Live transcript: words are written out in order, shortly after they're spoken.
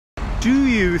Do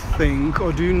you think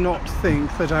or do you not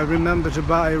think that I remember to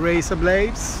buy razor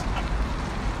blades?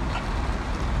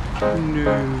 No.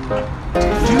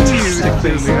 Do you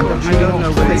think or do you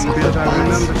not think that I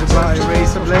remember to buy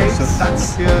razor blades? So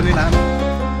that's the only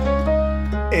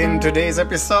plan. In today's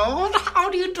episode, how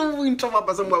do you do, interrupt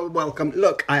and well, welcome.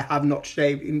 Look, I have not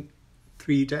shaved in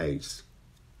 3 days.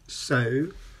 So,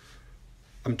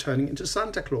 I'm turning into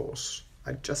Santa Claus.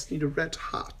 I just need a red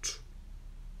hat.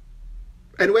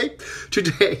 Anyway,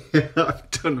 today, I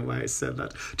don't know why I said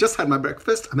that. Just had my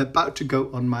breakfast. I'm about to go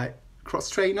on my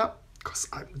cross trainer because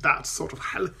I'm that sort of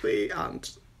healthy and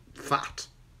fat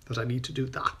that I need to do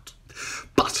that.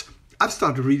 But I've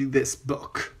started reading this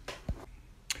book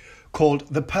called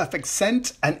The Perfect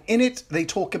Scent, and in it they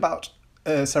talk about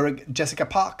Sara Jessica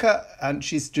Parkes, and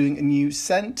she's doing a new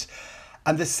scent,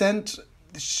 and the scent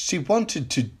she wanted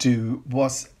to do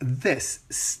was this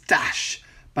Stash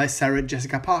by Sara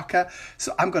Jessica Parkes.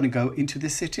 So I'm going to go into the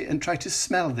city and try to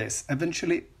smell this,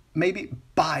 eventually maybe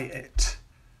buy it.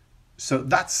 So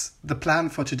that's the plan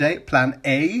for today, plan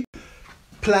A.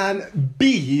 Plan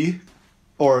B,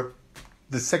 or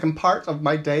the second part of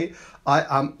my day, I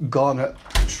am gonna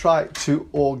try to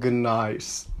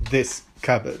organize this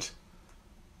cupboard.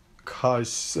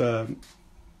 Because,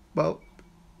 well,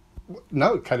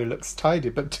 now it kind of looks tidy,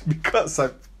 but because I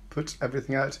put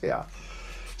everything out here.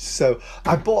 So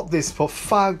I bought this for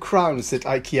 £5 at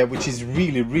IKEA, which is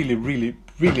really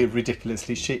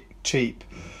ridiculously cheap.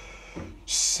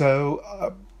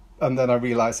 So, and then I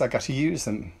realized I got to use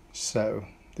them. So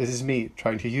this is me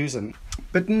trying to use them.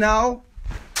 But now,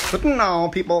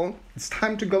 people, it's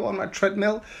time to go on my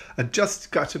treadmill. I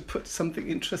just got to put something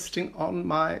interesting on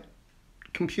my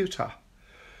computer.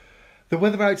 The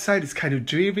weather outside is kind of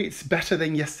dreary. It's better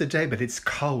than yesterday, but it's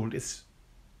cold. This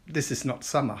is not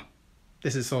summer.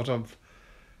 This is sort of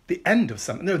the end of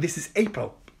summer. No, this is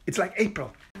April. It's like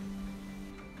April.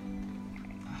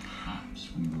 Perhaps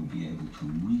we will be able to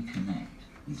reconnect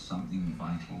with something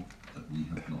vital that we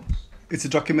have lost. It's a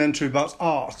documentary about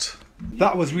art.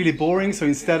 That was really boring, so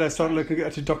instead I started looking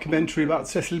at a documentary about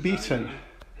Cecil Beaton.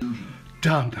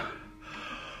 Done.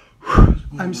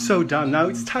 I'm so done. Now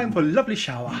it's time for a lovely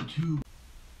shower.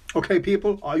 Okay,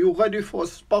 people, are you ready for a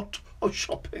spot of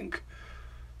shopping?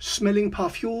 Smelling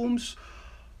perfumes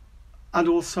and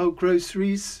also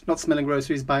groceries. Not smelling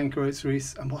groceries, buying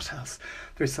groceries. And what else?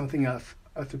 There's something else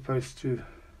as opposed to...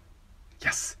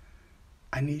 Yes,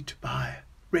 I need to buy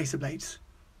razor blades.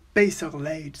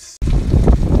 Razorblades.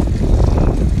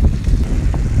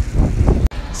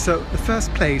 So the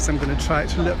first place I'm going to try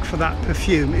to look for that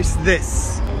perfume is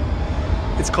this.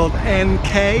 It's called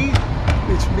NK,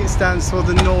 which stands for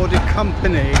the Nordic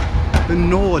Company. The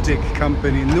Nordic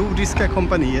Company, Nordiska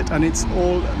Kompaniet, and it's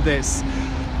all this.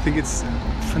 I think it's a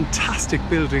fantastic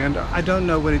building, and I don't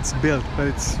know when it's built, but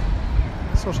it's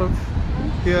sort of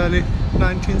the early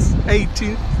 19th,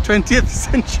 18th, 20th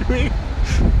century.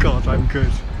 God, I'm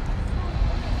good.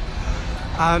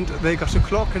 And they got a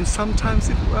clock, and sometimes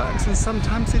it works and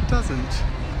sometimes it doesn't.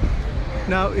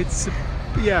 Now it's,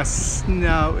 yes,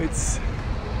 now it's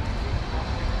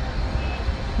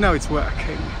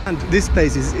working. And this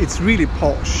place it's really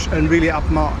posh and really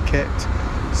upmarket.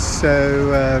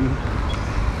 So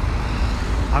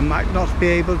I might not be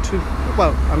able to,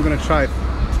 well, I'm going to try to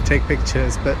take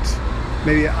pictures, but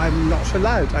maybe I'm not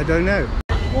allowed, I don't know.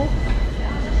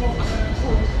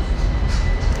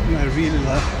 And I really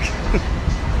like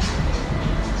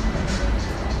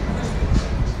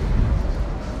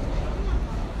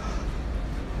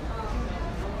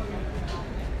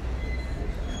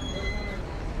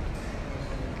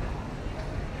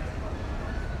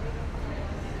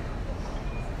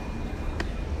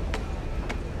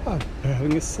they're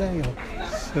having a sale.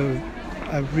 So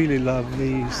I really love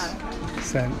these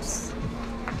scents.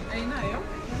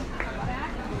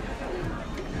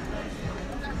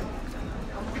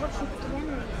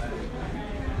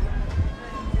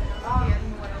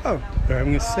 Oh, they're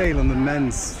having a sale on the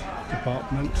men's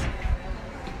department.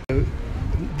 So,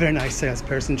 very nice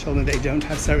salesperson told me they don't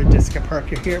have Sara Jessica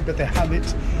Parkes here, but they have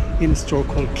it in a store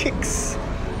called Kicks,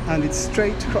 and it's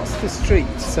straight across the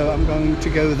street, so I'm going to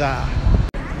go there.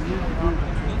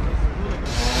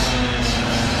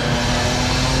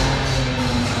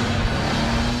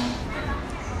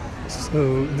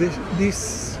 So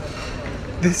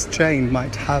this chain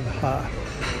might have her.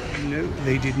 No,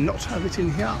 they did not have it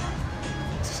in here.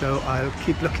 So I'll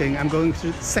keep looking. I'm going to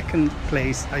the second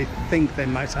place. I think they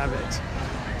might have it.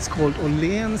 It's called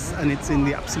Åhlens, and it's in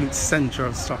the absolute center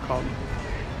of Stockholm.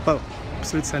 Well,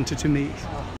 absolute center to me.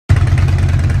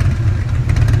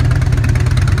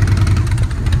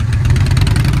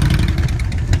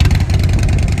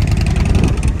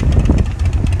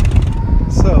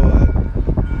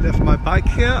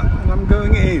 I'm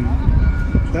going in,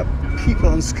 there are people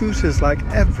on scooters like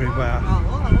everywhere.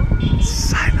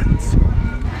 Silence.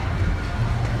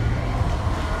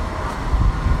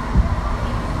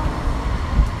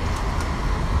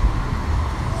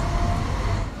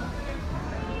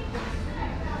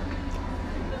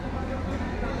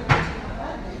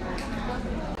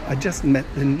 I just met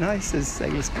the nicest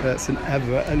salesperson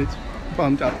ever, and it's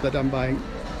wound up that I'm buying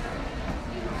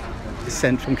a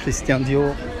scent from Christian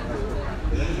Dior.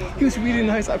 He was really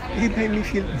nice. He made me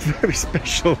feel very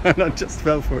special, and I just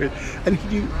fell for it. And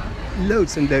he knew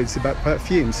loads and loads about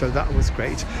perfume, so that was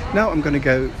great. Now I'm going to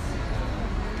go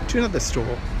to another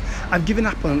store. I've given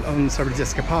up on Sara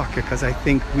Jessica Parkes because I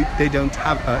think they don't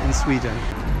have her in Sweden.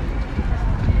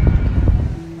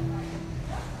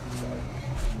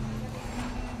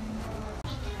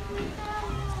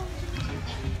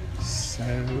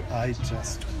 So I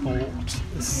just bought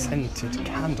a scented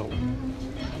candle.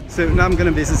 So now I'm going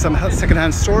to visit some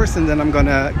secondhand stores, and then I'm going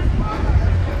to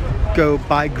go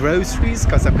buy groceries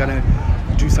because I'm going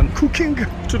to do some cooking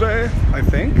today, I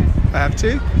think. I have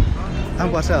to.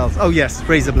 And what else? Oh yes,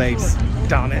 razor blades.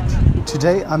 Darn it.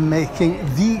 Today I'm making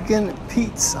vegan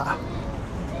pizza.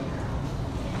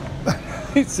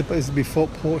 It's supposed to be 4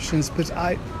 portions, but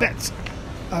I bet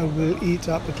I will eat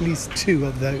up at least 2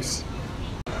 of those.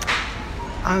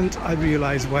 And I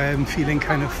realise why I'm feeling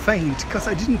kind of faint, because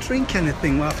I didn't drink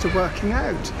anything after working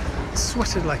out. I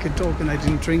sweated like a dog and I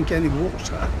didn't drink any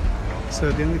water.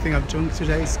 So the only thing I've drunk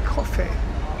today is coffee.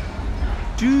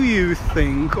 Do you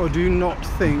think, or do you not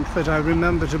think, that I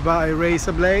remember to buy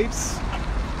razor blades?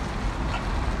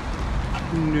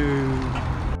 No.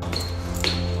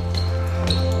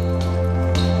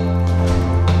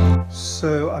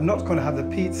 So I'm not going to have the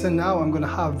pizza now. I'm going to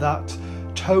have that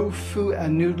tofu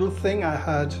and noodle thing I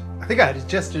think I had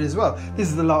it yesterday as well. This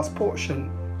is the last portion,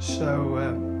 so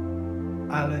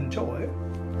I'll enjoy.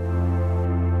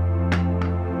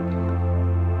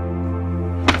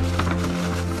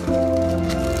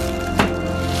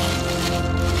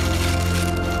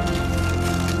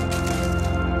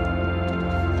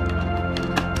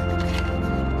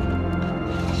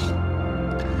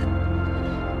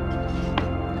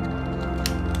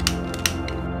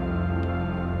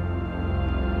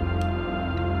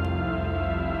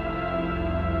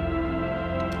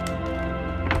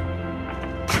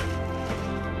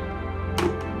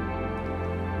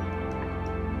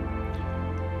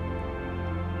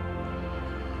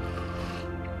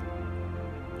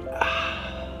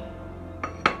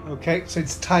 Okay, so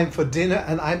it's time for dinner,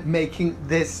 and I'm making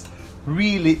this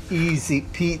really easy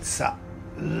pizza.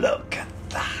 Look at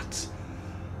that.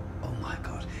 Oh my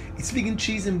god. It's vegan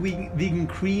cheese and vegan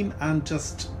cream and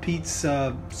just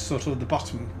pizza, sort of the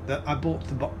bottom. I bought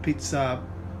the pizza,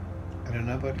 I don't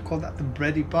know what you call that, the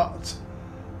bready part.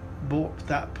 Bought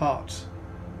that part.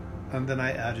 And then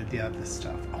I added the other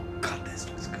stuff. Oh god, this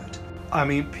looks good. I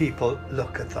mean, people,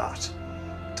 look at that.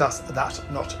 Does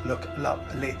that not look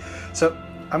lovely? So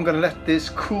I'm going to let this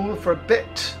cool for a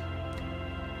bit,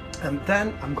 and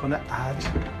then I'm going to add,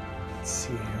 let's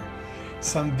see here,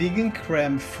 some vegan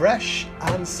creme fraiche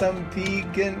and some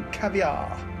vegan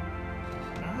caviar.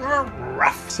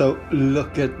 So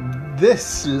look at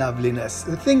this loveliness.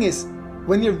 The thing is,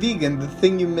 when you're vegan, the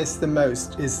thing you miss the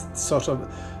most is sort of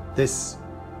this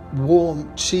warm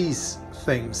cheese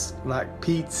things like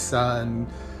pizza and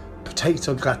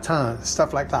potato gratin,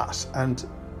 stuff like that, and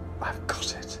I've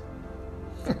got it.